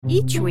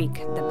Each week,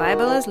 the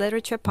Bible as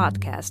Literature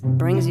podcast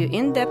brings you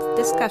in-depth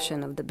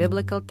discussion of the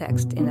biblical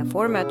text in a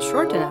format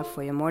short enough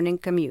for your morning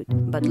commute,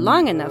 but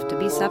long enough to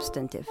be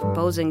substantive,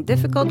 posing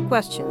difficult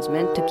questions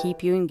meant to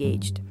keep you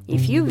engaged.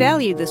 If you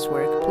value this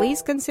work,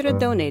 please consider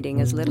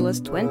donating as little as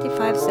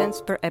 25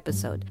 cents per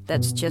episode.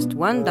 That's just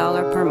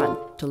 $1 per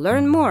month. To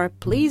learn more,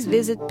 please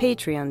visit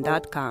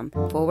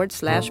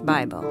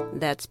patreon.com/Bible.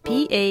 That's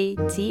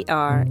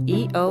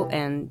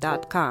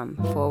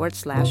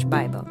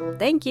patreon.com/Bible.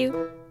 Thank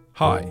you.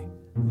 Hi,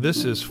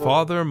 this is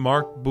Father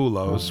Mark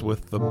Boulos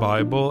with the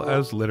Bible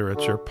as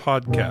Literature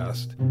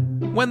podcast.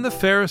 When the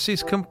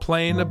Pharisees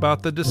complain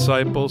about the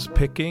disciples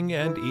picking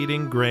and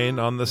eating grain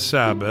on the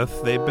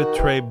Sabbath, they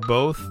betray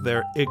both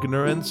their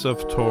ignorance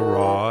of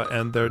Torah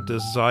and their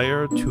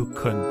desire to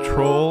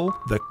control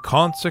the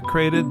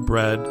consecrated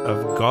bread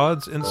of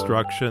God's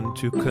instruction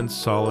to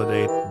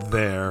consolidate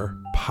their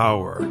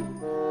power.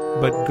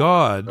 But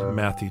God,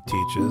 Matthew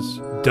teaches,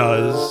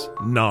 does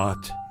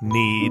not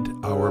need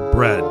our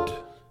bread.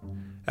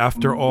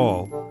 After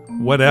all,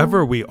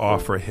 whatever we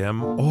offer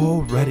him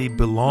already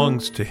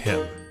belongs to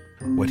him.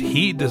 What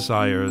he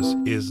desires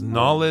is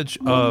knowledge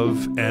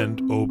of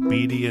and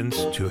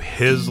obedience to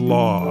his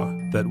law,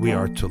 that we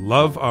are to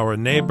love our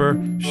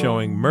neighbor,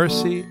 showing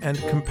mercy and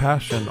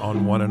compassion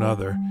on one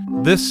another.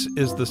 This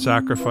is the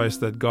sacrifice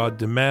that God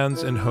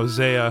demands in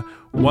Hosea,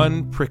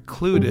 one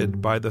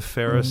precluded by the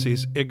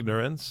Pharisees'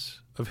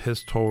 ignorance of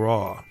his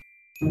Torah.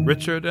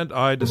 Richard and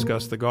I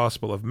discuss the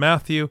Gospel of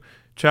Matthew,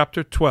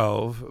 chapter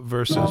 12,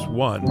 verses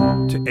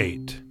 1 to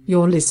 8.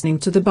 You're listening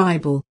to the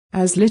Bible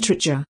as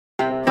Literature.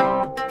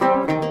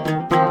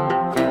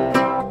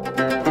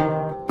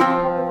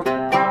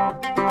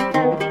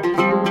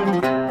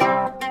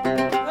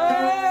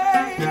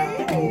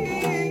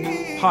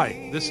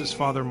 Hi, this is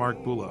Father Mark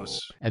Boulos.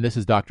 And this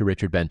is Dr.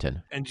 Richard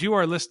Benton. And you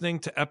are listening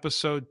to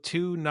episode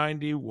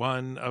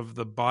 291 of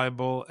the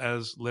Bible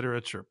as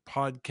Literature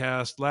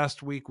podcast.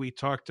 Last week we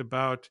talked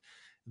about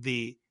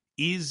the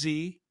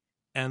easy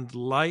and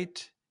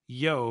light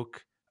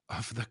yoke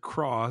of the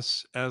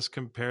cross as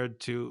compared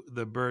to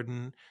the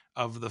burden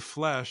of the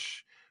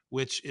flesh,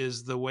 which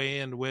is the way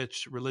in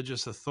which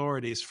religious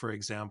authorities, for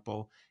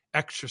example,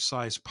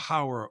 exercise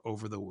power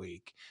over the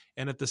weak.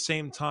 And at the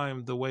same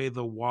time, the way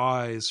the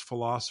wise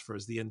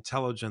philosophers, the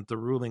intelligent, the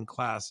ruling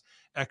class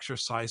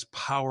exercise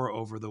power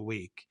over the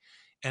weak.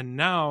 And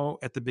now,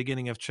 at the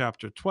beginning of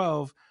chapter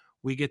 12,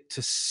 we get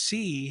to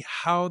see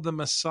how the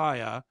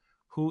Messiah,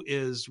 who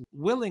is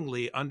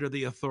willingly under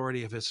the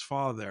authority of his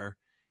Father,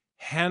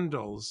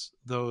 handles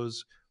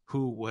those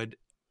who would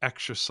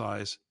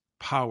exercise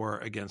power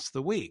against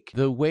the weak.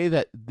 The way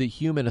that the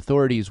human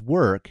authorities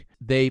work,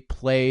 they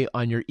play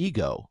on your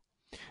ego.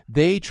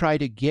 They try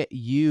to get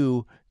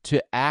you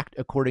to act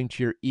according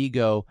to your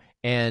ego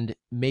and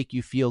make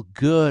you feel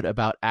good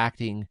about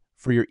acting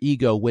for your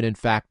ego when in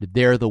fact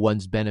they're the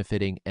ones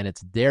benefiting and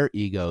it's their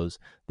egos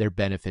they're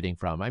benefiting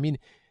from. I mean,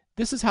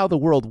 this is how the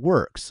world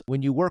works.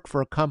 When you work for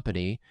a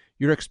company,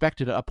 you're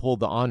expected to uphold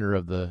the honor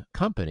of the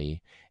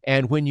company.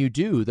 And when you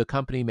do, the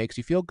company makes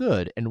you feel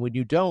good. And when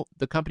you don't,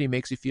 the company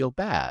makes you feel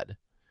bad.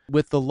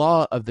 With the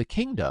law of the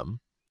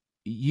kingdom,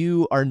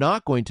 you are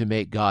not going to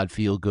make God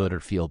feel good or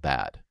feel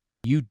bad.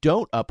 You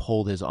don't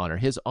uphold his honor.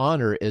 His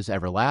honor is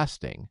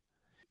everlasting.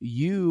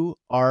 You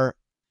are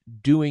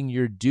doing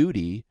your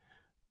duty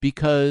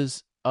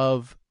because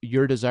of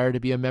your desire to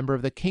be a member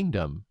of the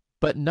kingdom,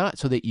 but not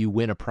so that you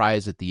win a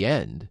prize at the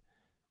end.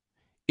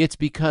 It's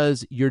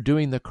because you're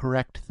doing the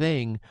correct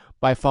thing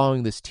by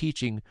following this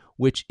teaching,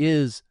 which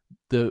is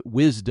the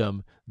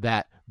wisdom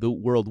that the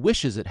world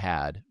wishes it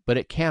had, but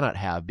it cannot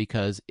have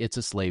because it's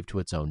a slave to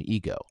its own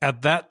ego.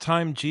 At that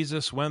time,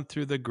 Jesus went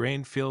through the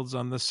grain fields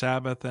on the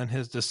Sabbath, and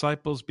his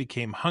disciples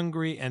became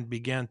hungry and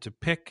began to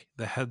pick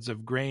the heads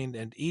of grain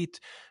and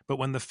eat. But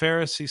when the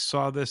Pharisees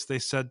saw this, they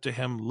said to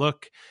him,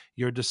 "Look,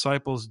 your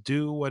disciples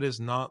do what is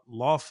not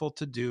lawful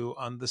to do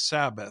on the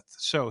Sabbath."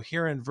 So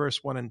here in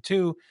verse 1 and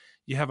 2,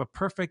 you have a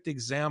perfect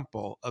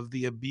example of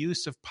the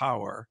abuse of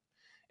power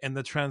and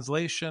the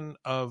translation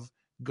of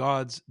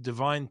God's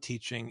divine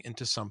teaching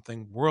into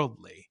something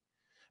worldly.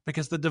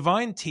 Because the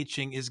divine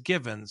teaching is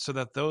given so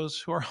that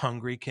those who are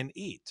hungry can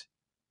eat.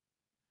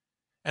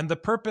 And the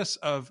purpose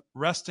of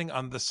resting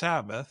on the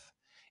Sabbath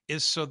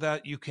is so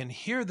that you can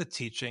hear the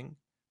teaching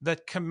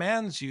that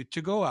commands you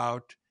to go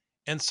out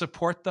and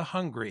support the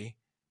hungry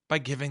by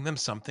giving them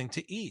something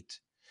to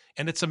eat.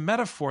 And it's a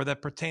metaphor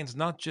that pertains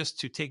not just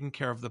to taking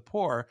care of the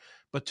poor,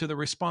 but to the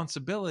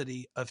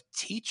responsibility of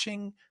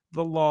teaching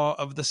the law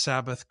of the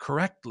Sabbath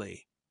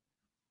correctly.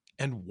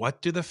 And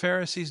what do the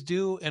Pharisees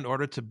do in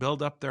order to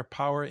build up their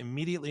power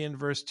immediately in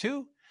verse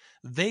 2?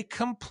 They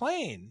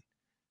complain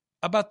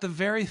about the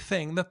very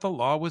thing that the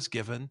law was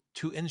given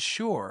to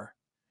ensure,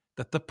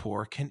 that the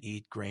poor can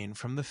eat grain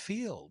from the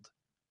field.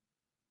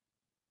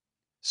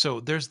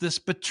 So there's this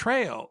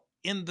betrayal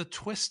in the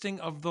twisting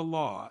of the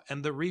law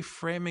and the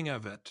reframing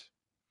of it,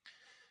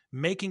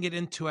 making it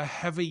into a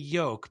heavy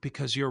yoke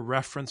because your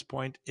reference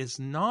point is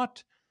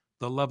not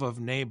the love of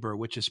neighbor,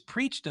 which is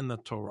preached in the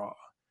Torah,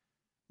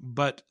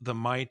 but the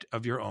might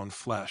of your own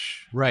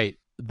flesh. Right.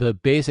 The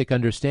basic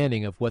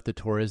understanding of what the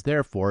Torah is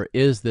there for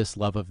is this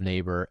love of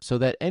neighbor so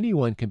that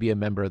anyone can be a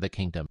member of the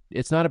kingdom.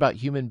 It's not about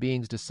human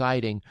beings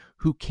deciding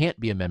who can't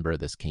be a member of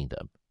this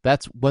kingdom.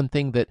 That's one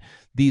thing that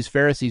these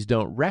Pharisees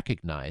don't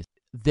recognize.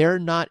 They're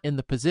not in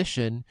the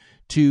position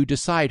to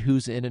decide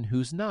who's in and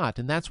who's not.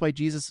 And that's why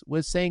Jesus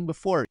was saying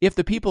before, if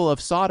the people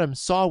of Sodom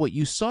saw what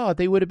you saw,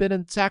 they would have been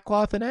in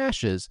sackcloth and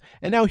ashes.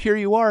 And now here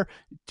you are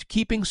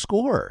keeping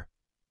score.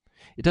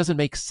 It doesn't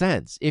make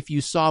sense. If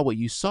you saw what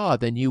you saw,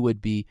 then you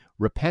would be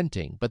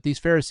repenting. But these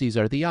Pharisees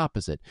are the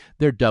opposite.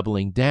 They're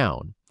doubling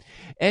down.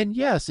 And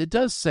yes, it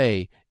does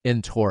say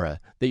in Torah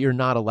that you're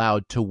not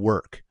allowed to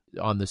work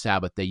on the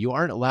Sabbath day. You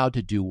aren't allowed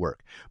to do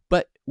work.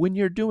 But when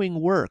you're doing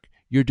work,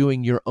 you're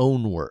doing your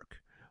own work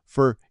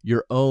for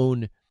your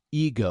own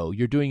ego.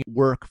 You're doing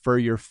work for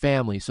your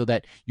family so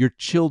that your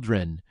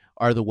children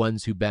are the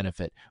ones who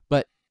benefit.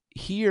 But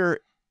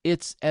here,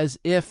 it's as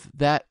if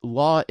that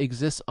law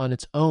exists on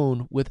its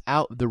own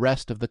without the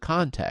rest of the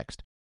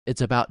context.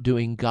 It's about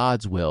doing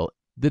God's will.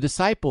 The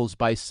disciples,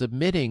 by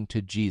submitting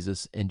to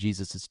Jesus and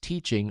Jesus'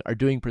 teaching, are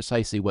doing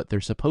precisely what they're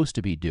supposed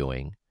to be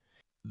doing.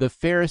 The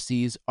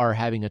Pharisees are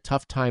having a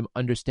tough time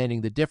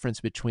understanding the difference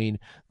between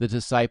the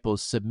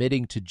disciples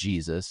submitting to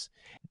Jesus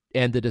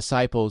and the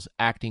disciples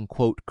acting,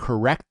 quote,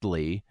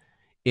 correctly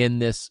in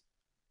this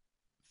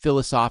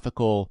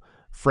philosophical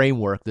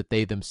framework that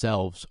they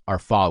themselves are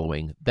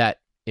following that,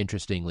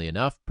 interestingly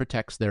enough,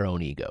 protects their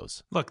own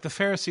egos. Look, the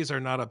Pharisees are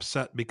not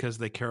upset because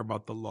they care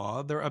about the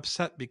law. They're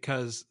upset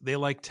because they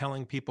like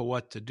telling people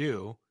what to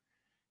do.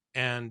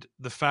 And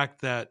the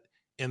fact that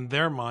in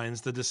their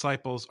minds, the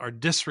disciples are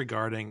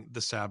disregarding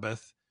the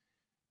Sabbath,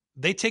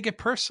 they take it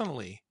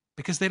personally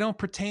because they don't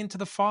pertain to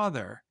the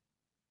Father.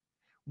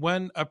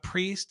 When a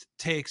priest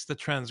takes the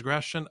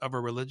transgression of a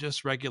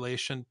religious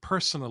regulation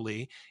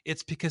personally,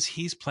 it's because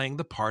he's playing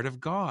the part of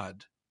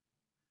God.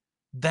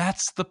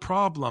 That's the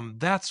problem.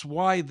 That's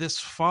why this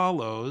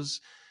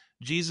follows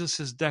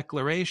Jesus'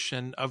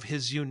 declaration of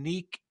his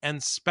unique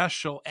and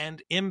special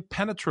and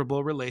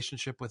impenetrable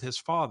relationship with his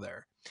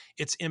Father.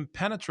 It's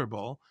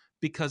impenetrable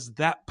because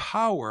that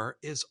power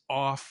is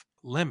off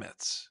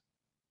limits.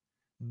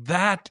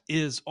 That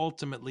is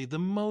ultimately the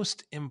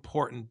most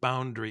important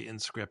boundary in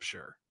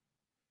Scripture.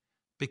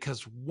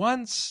 Because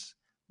once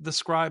the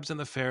scribes and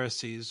the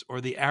Pharisees, or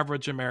the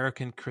average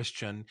American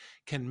Christian,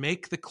 can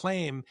make the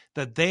claim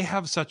that they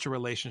have such a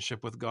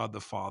relationship with God the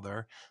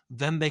Father,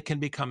 then they can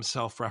become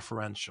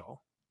self-referential.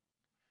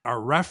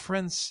 Our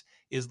reference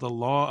is the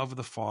law of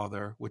the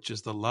Father, which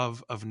is the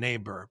love of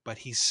neighbor. But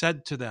he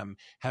said to them,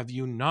 have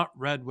you not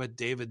read what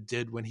David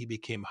did when he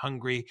became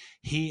hungry,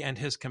 he and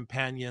his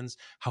companions,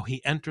 how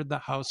he entered the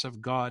house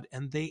of God,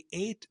 and they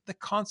ate the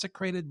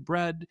consecrated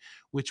bread,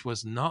 which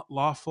was not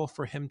lawful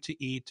for him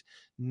to eat,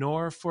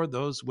 nor for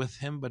those with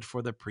him, but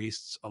for the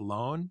priests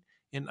alone?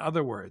 In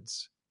other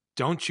words,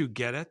 don't you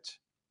get it?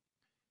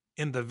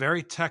 In the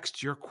very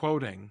text you're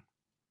quoting,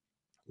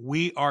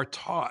 we are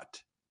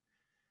taught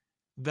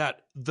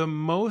that the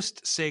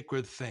most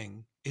sacred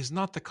thing is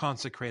not the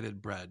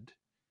consecrated bread,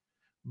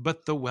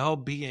 but the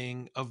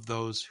well-being of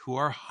those who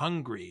are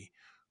hungry.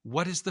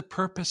 What is the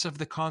purpose of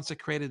the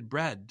consecrated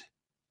bread?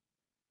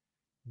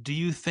 Do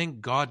you think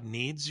God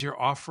needs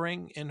your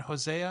offering in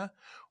Hosea?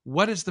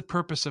 What is the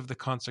purpose of the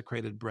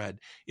consecrated bread?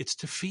 It's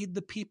to feed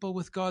the people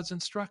with God's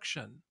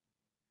instruction.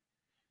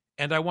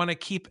 And I want to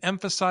keep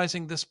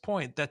emphasizing this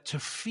point, that to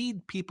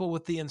feed people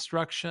with the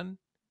instruction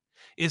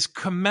is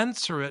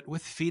commensurate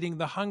with feeding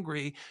the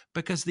hungry,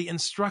 because the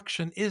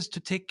instruction is to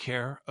take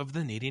care of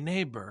the needy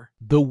neighbor.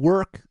 The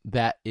work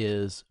that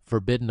is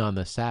forbidden on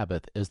the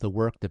Sabbath is the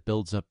work that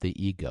builds up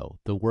the ego,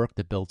 the work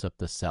that builds up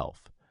the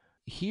self.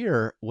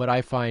 Here, what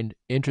I find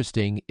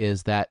interesting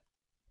is that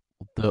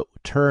the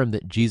term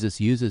that Jesus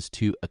uses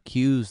to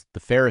accuse the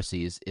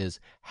Pharisees is,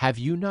 have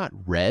you not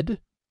read?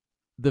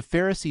 The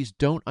Pharisees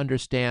don't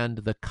understand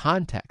the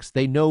context.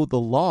 They know the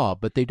law,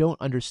 but they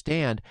don't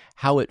understand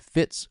how it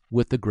fits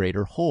with the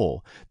greater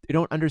whole. They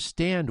don't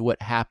understand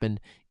what happened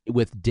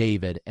with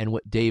David and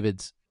what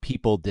David's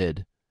people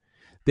did.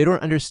 They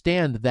don't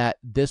understand that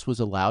this was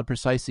allowed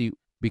precisely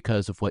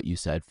because of what you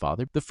said,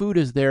 Father. The food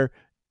is there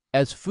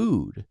as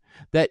food,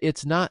 that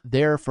it's not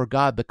there for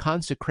God. The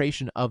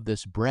consecration of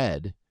this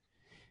bread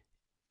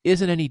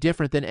isn't any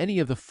different than any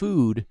of the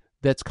food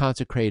that's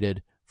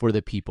consecrated for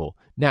the people.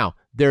 Now,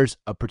 there's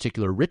a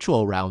particular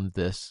ritual around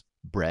this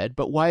bread,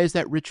 but why is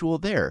that ritual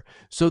there?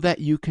 So that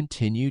you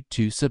continue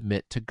to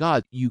submit to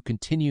God. You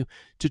continue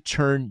to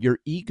turn your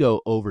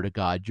ego over to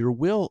God, your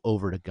will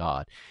over to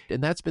God.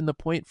 And that's been the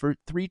point for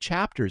 3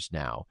 chapters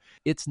now.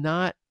 It's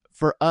not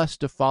for us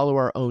to follow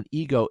our own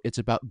ego. It's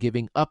about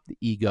giving up the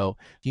ego.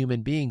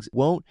 Human beings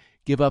won't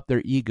give up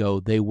their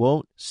ego. They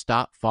won't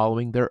stop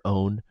following their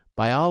own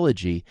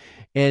biology.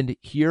 And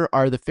here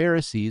are the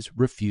Pharisees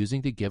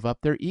refusing to give up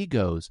their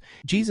egos.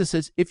 Jesus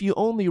says, if you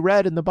only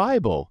read in the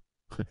Bible,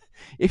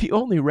 if you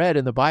only read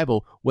in the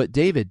Bible what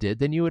David did,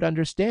 then you would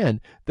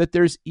understand that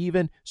there's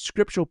even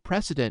scriptural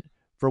precedent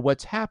for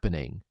what's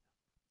happening.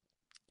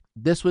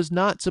 This was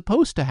not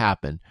supposed to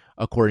happen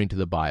according to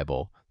the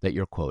Bible that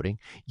you're quoting,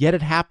 yet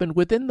it happened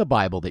within the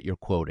Bible that you're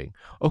quoting.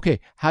 Okay,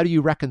 how do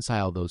you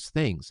reconcile those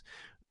things?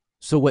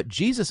 So what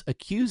Jesus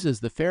accuses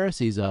the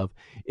Pharisees of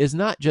is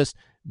not just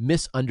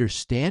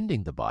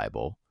misunderstanding the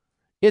Bible,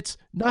 it's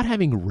not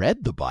having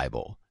read the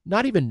Bible,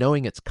 not even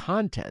knowing its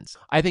contents.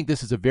 I think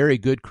this is a very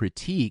good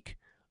critique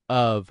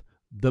of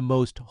the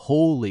most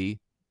holy,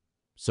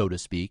 so to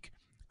speak,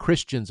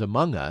 Christians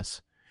among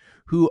us,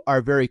 who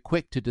are very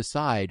quick to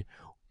decide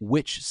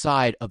which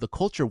side of the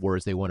culture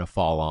wars they want to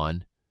fall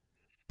on,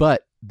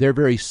 but they're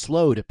very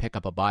slow to pick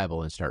up a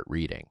Bible and start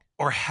reading.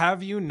 Or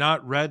have you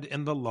not read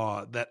in the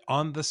law that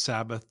on the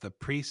Sabbath the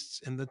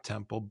priests in the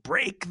temple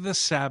break the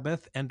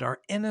Sabbath and are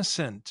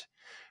innocent?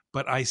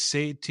 But I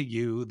say to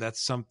you that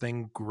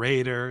something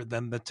greater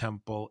than the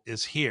temple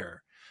is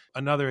here.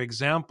 Another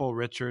example,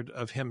 Richard,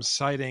 of him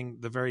citing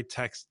the very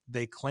text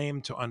they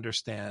claim to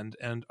understand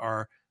and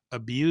are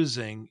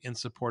abusing in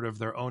support of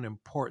their own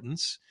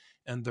importance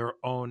and their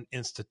own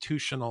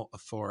institutional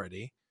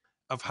authority,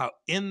 of how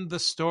in the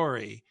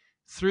story,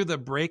 through the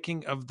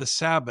breaking of the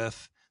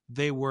Sabbath,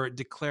 they were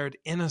declared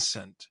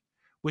innocent,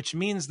 which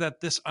means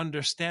that this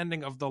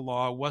understanding of the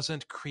law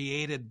wasn't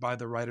created by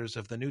the writers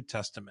of the New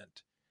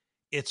Testament.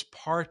 It's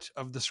part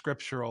of the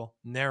scriptural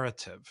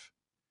narrative.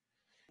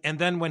 And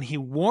then when he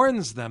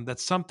warns them that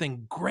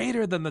something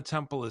greater than the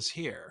temple is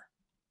here,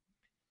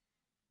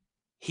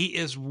 he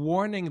is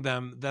warning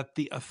them that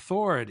the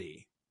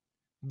authority,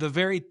 the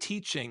very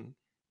teaching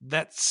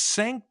that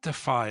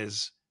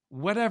sanctifies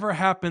whatever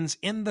happens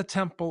in the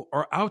temple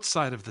or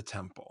outside of the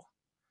temple,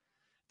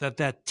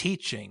 that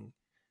teaching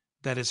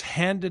that is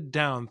handed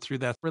down through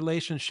that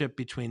relationship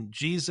between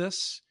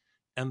Jesus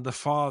and the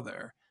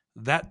Father,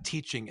 that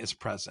teaching is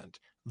present.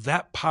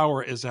 That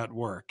power is at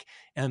work.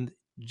 And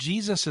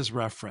Jesus's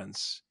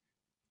reference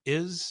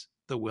is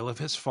the will of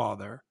his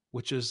Father,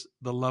 which is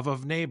the love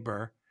of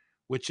neighbor,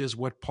 which is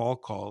what Paul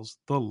calls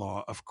the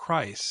law of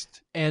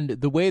Christ. And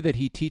the way that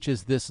he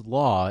teaches this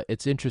law,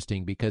 it's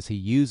interesting because he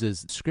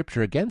uses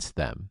Scripture against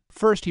them.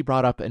 First, he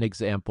brought up an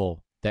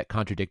example that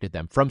contradicted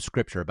them from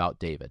Scripture about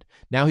David.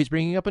 Now he's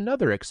bringing up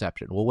another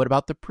exception. Well, what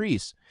about the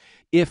priests?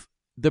 If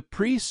the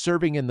priest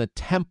serving in the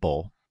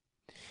temple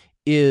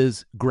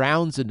is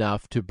grounds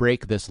enough to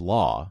break this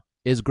law,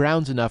 is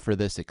grounds enough for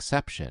this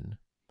exception,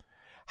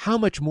 how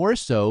much more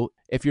so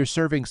if you're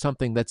serving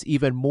something that's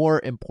even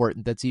more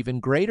important, that's even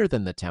greater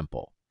than the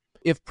temple?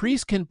 If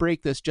priests can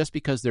break this just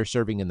because they're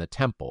serving in the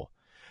temple,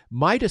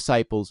 my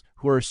disciples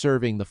who are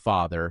serving the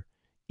Father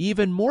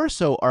even more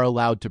so are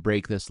allowed to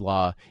break this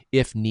law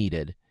if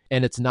needed,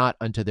 and it's not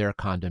unto their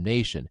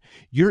condemnation.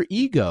 Your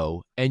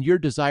ego and your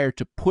desire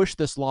to push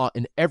this law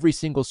in every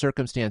single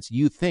circumstance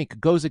you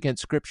think goes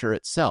against Scripture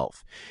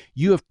itself.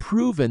 You have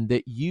proven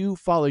that you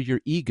follow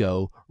your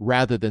ego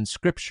rather than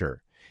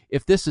Scripture.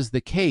 If this is the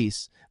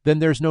case, then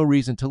there's no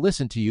reason to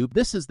listen to you.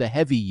 This is the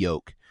heavy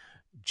yoke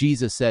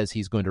Jesus says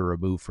he's going to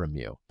remove from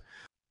you.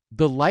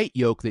 The light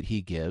yoke that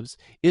he gives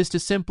is to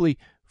simply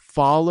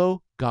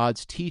follow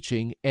God's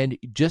teaching and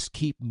just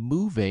keep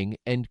moving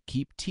and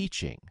keep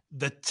teaching.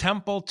 The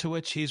temple to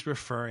which he's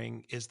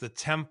referring is the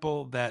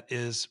temple that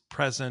is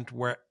present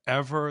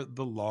wherever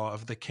the law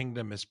of the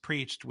kingdom is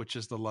preached, which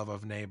is the love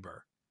of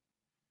neighbor.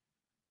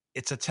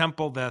 It's a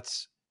temple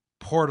that's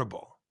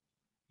portable.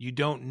 You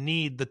don't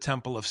need the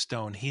temple of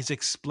stone. He's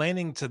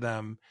explaining to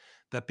them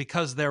that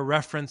because their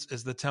reference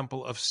is the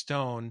temple of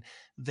stone,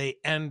 they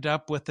end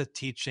up with a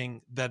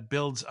teaching that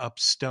builds up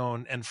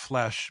stone and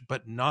flesh,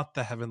 but not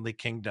the heavenly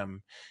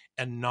kingdom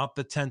and not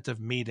the tent of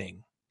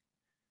meeting.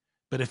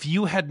 But if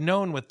you had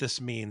known what this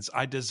means,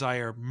 I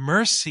desire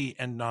mercy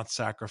and not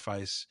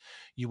sacrifice,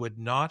 you would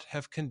not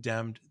have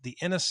condemned the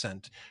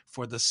innocent,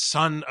 for the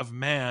Son of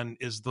Man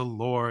is the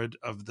Lord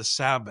of the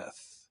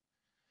Sabbath.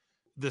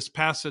 This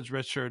passage,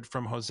 Richard,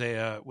 from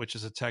Hosea, which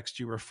is a text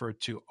you refer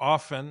to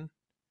often,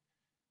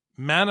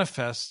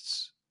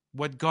 manifests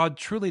what God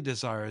truly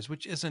desires,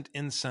 which isn't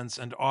incense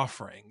and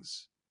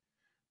offerings,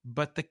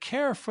 but the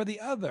care for the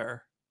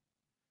other.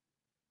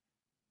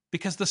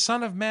 Because the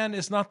Son of Man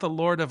is not the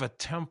Lord of a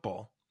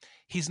temple.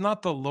 He's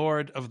not the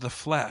Lord of the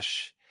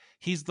flesh.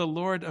 He's the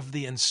Lord of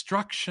the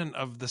instruction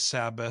of the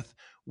Sabbath,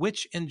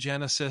 which in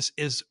Genesis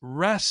is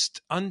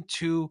rest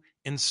unto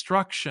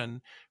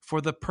instruction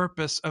for the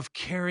purpose of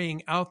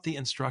carrying out the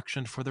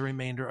instruction for the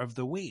remainder of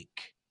the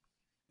week.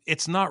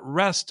 It's not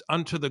rest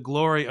unto the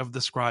glory of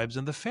the scribes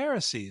and the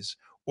Pharisees,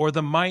 or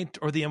the might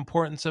or the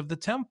importance of the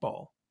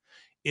temple.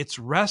 It's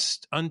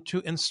rest unto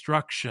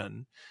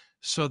instruction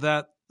so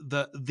that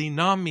the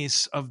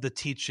dynamis of the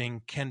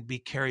teaching can be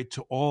carried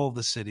to all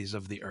the cities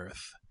of the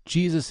earth.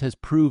 Jesus has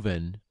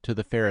proven to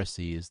the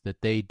Pharisees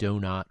that they do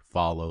not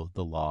follow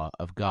the law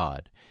of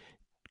God.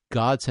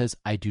 God says,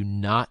 I do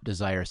not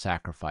desire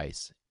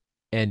sacrifice.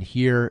 And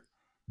here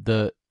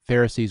the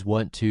Pharisees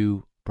want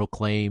to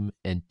proclaim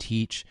and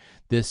teach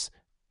this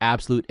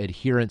absolute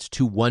adherence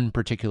to one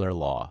particular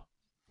law,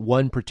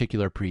 one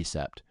particular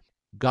precept.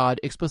 God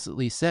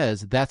explicitly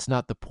says that's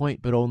not the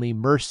point, but only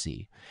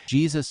mercy.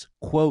 Jesus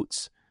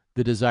quotes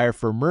the desire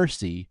for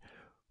mercy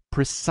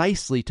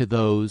precisely to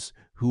those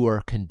who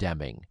are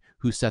condemning,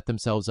 who set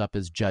themselves up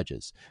as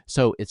judges.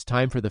 So it's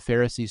time for the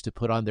Pharisees to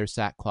put on their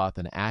sackcloth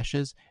and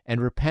ashes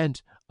and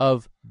repent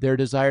of their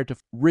desire to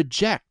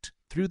reject,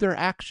 through their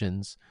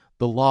actions,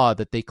 the law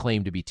that they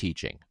claim to be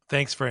teaching.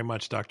 Thanks very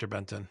much, Dr.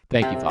 Benton.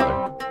 Thank you,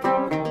 Father.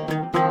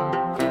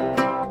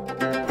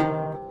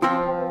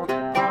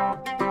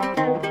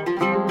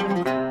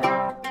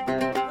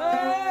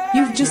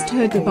 You've just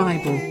heard the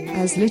Bible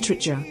as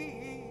Literature.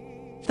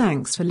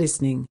 Thanks for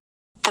listening.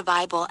 The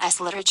Bible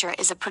as Literature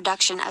is a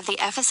production of the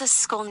Ephesus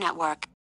School Network.